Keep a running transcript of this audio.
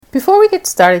Before we get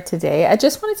started today, I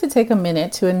just wanted to take a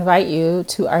minute to invite you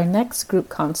to our next group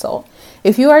consult.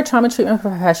 If you are a trauma treatment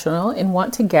professional and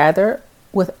want to gather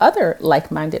with other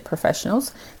like-minded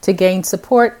professionals to gain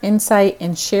support, insight,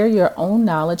 and share your own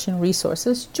knowledge and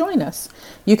resources, join us.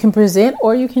 You can present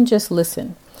or you can just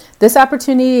listen. This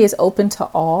opportunity is open to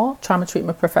all trauma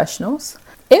treatment professionals.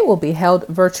 It will be held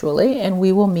virtually and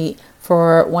we will meet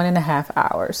for 1.5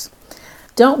 hours.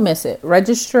 Don't miss it.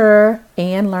 Register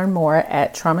and learn more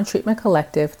at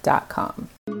traumatreatmentcollective.com.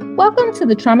 Welcome to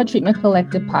the Trauma Treatment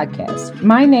Collective podcast.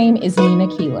 My name is Nina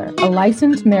Keeler, a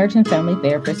licensed marriage and family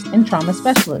therapist and trauma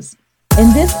specialist.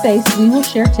 In this space, we will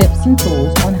share tips and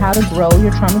tools on how to grow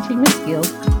your trauma treatment skills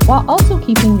while also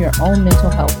keeping your own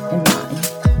mental health in mind.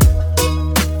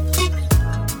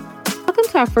 Welcome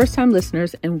to our first-time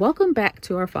listeners and welcome back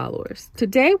to our followers.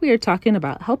 Today, we are talking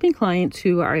about helping clients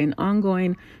who are in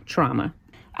ongoing trauma.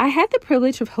 I had the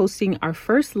privilege of hosting our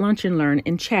first Lunch and Learn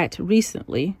and Chat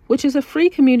recently, which is a free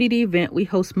community event we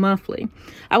host monthly.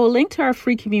 I will link to our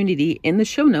free community in the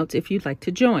show notes if you'd like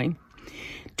to join.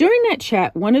 During that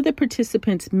chat, one of the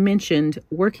participants mentioned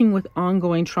working with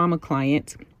ongoing trauma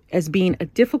clients as being a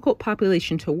difficult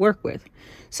population to work with.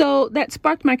 So that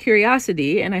sparked my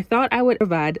curiosity, and I thought I would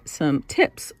provide some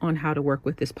tips on how to work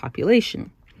with this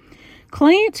population.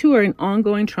 Clients who are in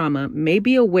ongoing trauma may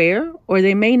be aware or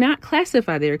they may not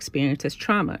classify their experience as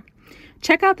trauma.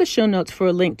 Check out the show notes for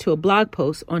a link to a blog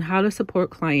post on how to support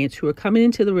clients who are coming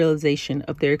into the realization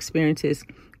of their experiences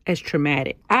as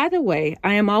traumatic. Either way,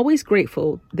 I am always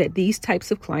grateful that these types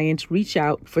of clients reach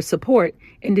out for support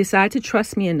and decide to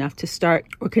trust me enough to start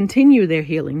or continue their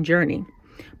healing journey.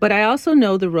 But I also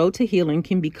know the road to healing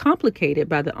can be complicated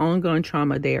by the ongoing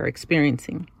trauma they are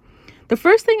experiencing. The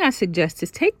first thing I suggest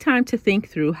is take time to think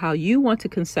through how you want to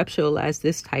conceptualize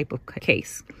this type of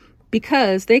case,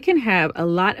 because they can have a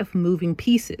lot of moving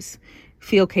pieces,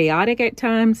 feel chaotic at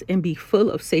times, and be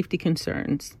full of safety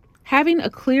concerns. Having a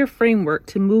clear framework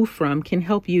to move from can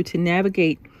help you to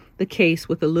navigate the case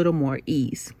with a little more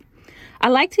ease. I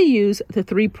like to use the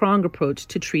 3-prong approach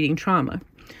to treating trauma.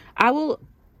 I will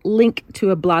link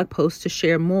to a blog post to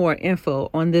share more info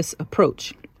on this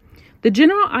approach. The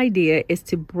general idea is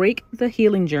to break the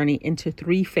healing journey into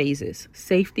 3 phases: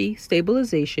 safety,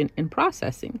 stabilization, and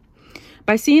processing.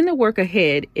 By seeing the work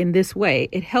ahead in this way,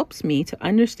 it helps me to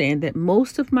understand that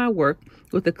most of my work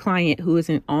with a client who is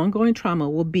in ongoing trauma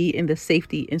will be in the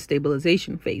safety and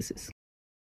stabilization phases.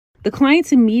 The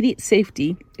client's immediate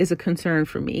safety is a concern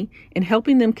for me, and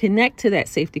helping them connect to that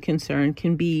safety concern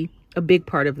can be a big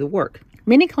part of the work.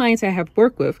 Many clients I have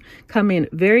worked with come in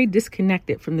very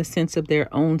disconnected from the sense of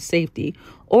their own safety,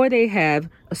 or they have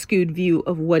a skewed view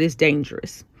of what is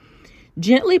dangerous.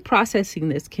 Gently processing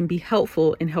this can be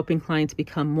helpful in helping clients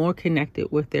become more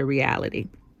connected with their reality.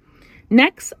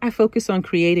 Next, I focus on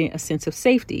creating a sense of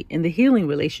safety in the healing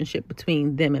relationship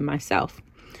between them and myself.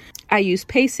 I use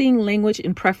pacing, language,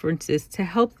 and preferences to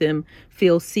help them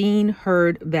feel seen,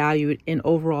 heard, valued, and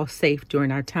overall safe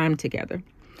during our time together.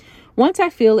 Once I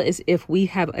feel as if we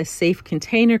have a safe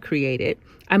container created,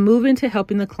 I move into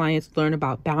helping the clients learn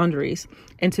about boundaries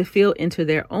and to feel into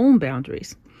their own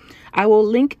boundaries. I will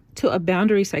link to a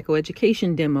boundary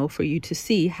psychoeducation demo for you to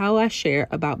see how I share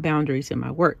about boundaries in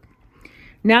my work.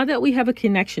 Now that we have a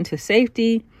connection to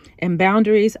safety and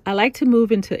boundaries, I like to move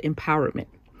into empowerment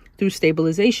through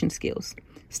stabilization skills.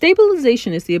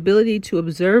 Stabilization is the ability to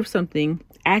observe something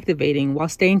activating while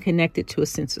staying connected to a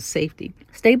sense of safety.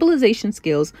 Stabilization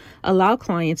skills allow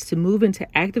clients to move into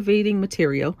activating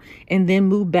material and then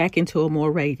move back into a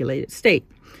more regulated state.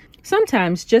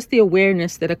 Sometimes just the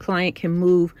awareness that a client can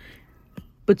move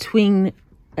between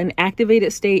an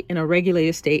activated state and a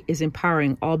regulated state is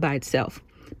empowering all by itself.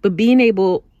 But being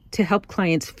able to help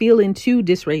clients feel into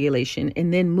dysregulation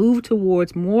and then move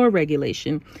towards more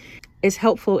regulation is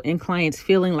helpful in clients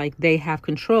feeling like they have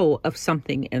control of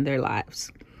something in their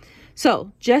lives.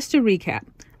 So, just to recap,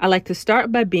 I like to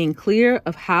start by being clear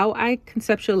of how I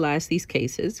conceptualize these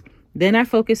cases. Then I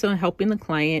focus on helping the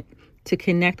client to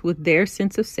connect with their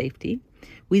sense of safety.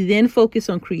 We then focus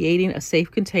on creating a safe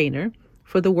container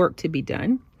for the work to be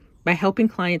done by helping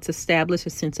clients establish a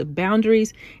sense of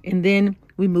boundaries, and then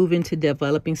we move into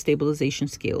developing stabilization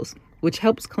skills, which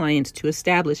helps clients to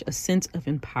establish a sense of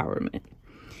empowerment.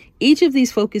 Each of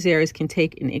these focus areas can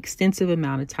take an extensive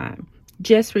amount of time.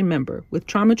 Just remember, with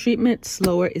trauma treatment,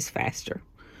 slower is faster.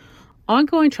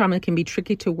 Ongoing trauma can be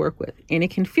tricky to work with, and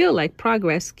it can feel like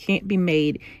progress can't be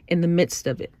made in the midst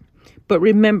of it. But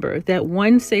remember that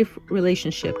one safe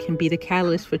relationship can be the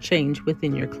catalyst for change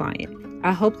within your client.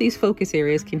 I hope these focus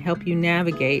areas can help you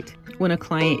navigate when a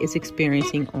client is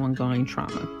experiencing ongoing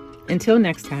trauma. Until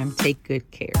next time, take good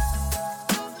care.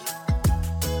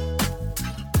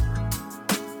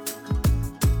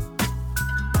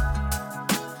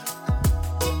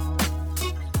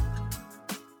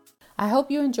 I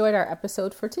hope you enjoyed our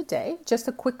episode for today. Just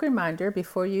a quick reminder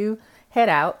before you head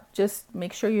out, just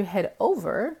make sure you head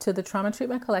over to the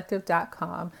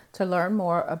traumatreatmentcollective.com to learn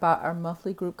more about our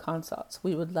monthly group consults.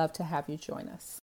 We would love to have you join us.